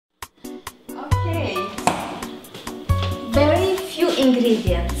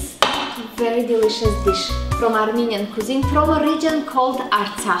ingredients. Very delicious dish from Armenian cuisine, from a region called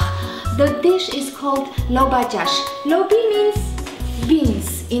Artsakh. The dish is called Lubajash. Lobi means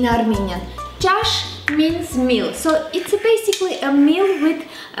beans in Armenian. Jash means meal. So it's basically a meal with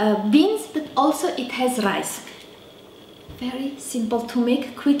beans, but also it has rice. Very simple to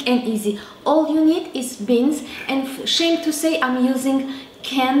make, quick and easy. All you need is beans, and shame to say I'm using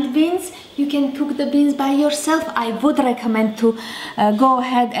canned beans. You can cook the beans by yourself. I would recommend to go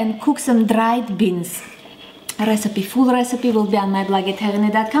ahead and cook some dried beans. Full recipe will be on my blog at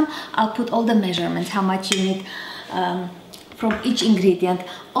heghineh.com. I'll put all the measurements, how much you need from each ingredient.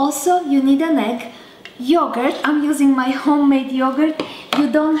 Also, you need an egg, yogurt. I'm using my homemade yogurt. You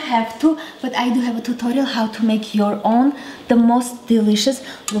don't have to, but I do have a tutorial how to make your own, the most delicious.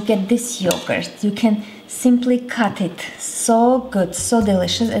 Look at this yogurt. You can simply cut it. So good, so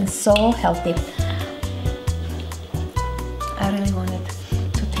delicious, and so healthy. I really wanted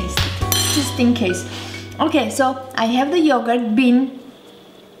to taste it, just in case. Okay, so I have the yogurt, bean,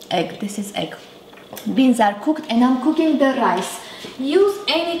 egg. This is egg. Beans are cooked, and I'm cooking the rice. Use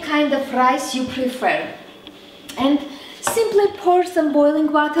any kind of rice you prefer. And simply pour some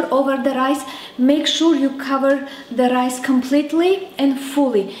boiling water over the rice. Make sure you cover the rice completely and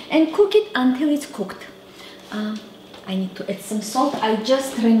fully, and cook it until it's cooked. I need to add some salt. I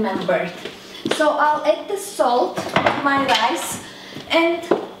just remembered. So I'll add the salt to my rice, and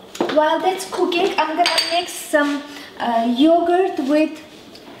while that's cooking, I'm gonna mix some yogurt with,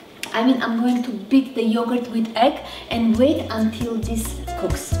 I'm going to beat the yogurt with egg and wait until this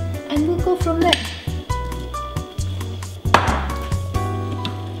cooks, and we'll go from there.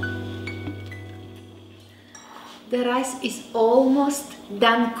 The rice is almost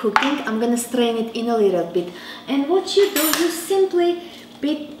done cooking. I'm gonna strain it in a little bit. And what you do, you simply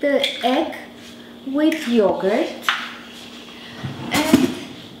beat the egg with yogurt and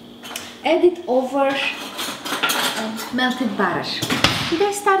add it over melted butter. Did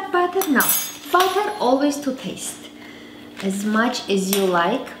I start butter? No. Butter always to taste. As much as you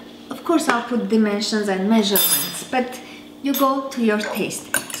like. Of course, I'll put dimensions and measurements, but you go to your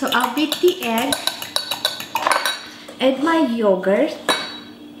taste. So I'll beat the egg. Add my yogurt,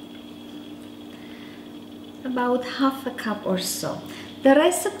 about half a cup or so. The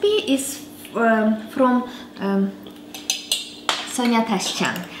recipe is from Sonia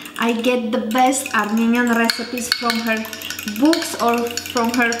Tashchan. I get the best Armenian recipes from her books or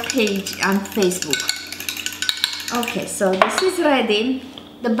from her page on Facebook. Okay, so this is ready.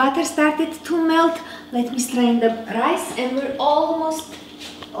 The butter started to melt. Let me strain the rice, and we're almost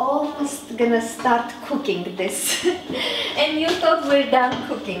gonna start cooking this. And you thought we're done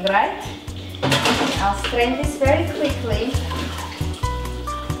cooking, right? I'll strain this very quickly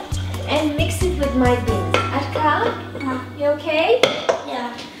and mix it with my beans. Arka, you okay?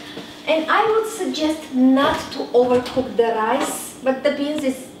 Yeah. And I would suggest not to overcook the rice, but the beans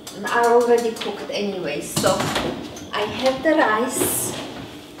are already cooked anyway. So I have the rice,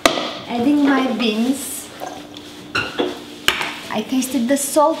 adding my beans. I tasted the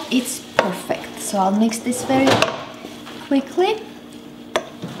salt, it's perfect. So I'll mix this very quickly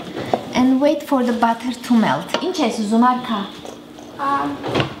and wait for the butter to melt. In ce suzum, Arka?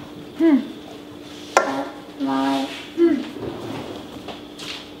 My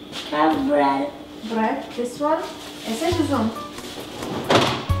have bread. Bread, this one? Ese suzum.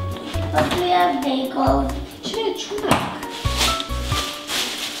 But we have bagel. Ce ciunac?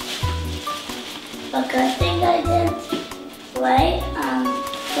 But good thing I didn't play.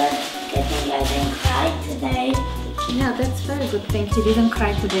 Good thing I didn't cry today. Yeah, that's very good thing. He didn't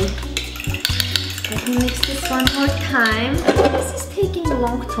cry today. Let me mix this one more time. This is taking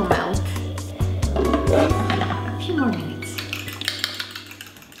long to melt. A few more minutes.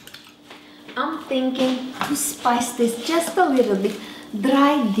 I'm thinking to spice this just a little bit.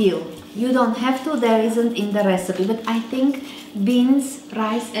 Dry dill. You don't have to, there isn't in the recipe, but I think beans,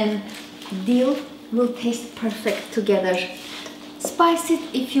 rice and dill will taste perfect together. Spice it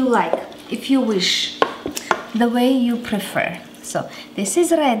if you like, if you wish, the way you prefer. So this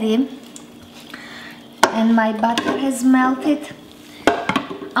is ready, and my butter has melted.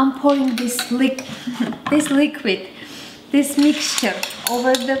 I'm pouring this liquid, this mixture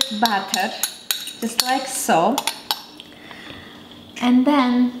over the butter, just like so. And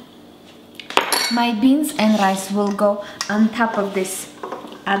then my beans and rice will go on top of this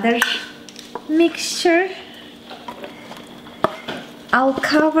other mixture. I'll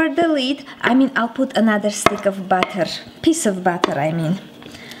cover the lid, I'll put another stick of butter, piece of butter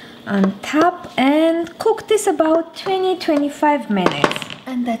on top, and cook this about 20-25 minutes,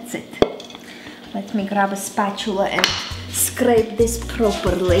 and that's it. Let me grab a spatula and scrape this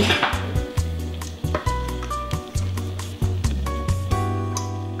properly.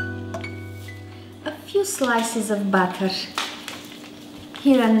 A few slices of butter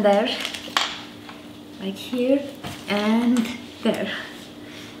here and there, like here and there,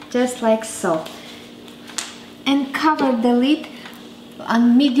 just like so. And cover the lid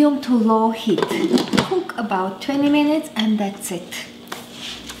on medium to low heat. Cook about 20 minutes and that's it.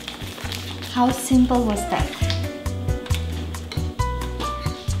 How simple was that?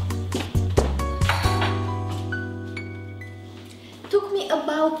 Took me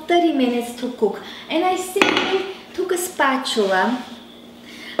about 30 minutes to cook, and I simply took a spatula,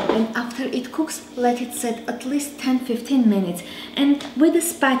 and after it cooks, let it set at least 10-15 minutes. And with the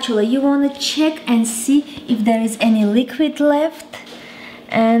spatula you want to check and see if there is any liquid left,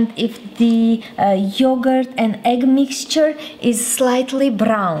 and if the yogurt and egg mixture is slightly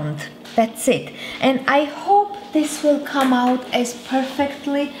browned. That's it. And I hope this will come out as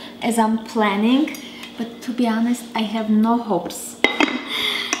perfectly as I'm planning, but to be honest, I have no hopes.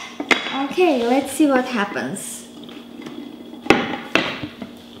 Okay, let's see what happens.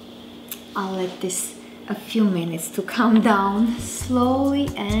 I'll let this a few minutes to calm down slowly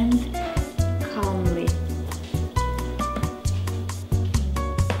and calmly.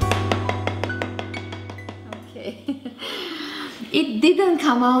 Okay. It didn't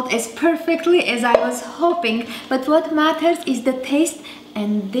come out as perfectly as I was hoping, but what matters is the taste,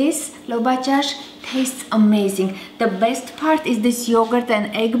 and this Lubajash tastes amazing. The best part is this yogurt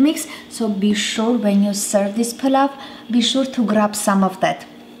and egg mix, so be sure when you serve this pilaf, be sure to grab some of that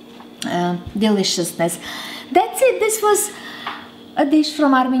deliciousness. That's it. This was a dish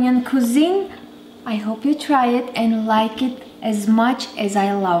from Armenian Cuisine. I hope you try it and like it as much as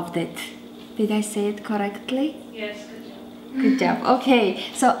I loved it. Did I say it correctly? Yes. Good job. Okay,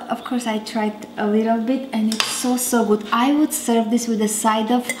 so of course I tried a little bit and it's so good. I would serve this with a side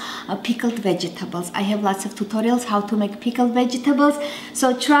of pickled vegetables. I have lots of tutorials how to make pickled vegetables,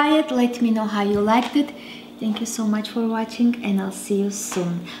 so try it, let me know how you liked it. Thank you so much for watching, and I'll see you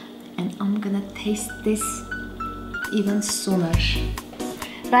soon. And I'm gonna taste this even sooner.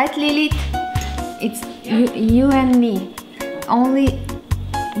 Right, Lilith? It's you and me. Only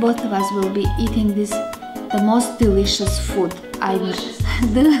both of us will be eating this, the most delicious food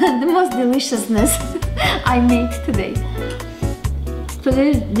the most deliciousness I made today.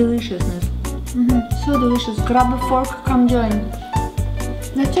 Today's deliciousness. So delicious. Grab a fork, come join.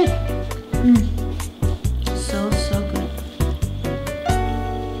 That's it.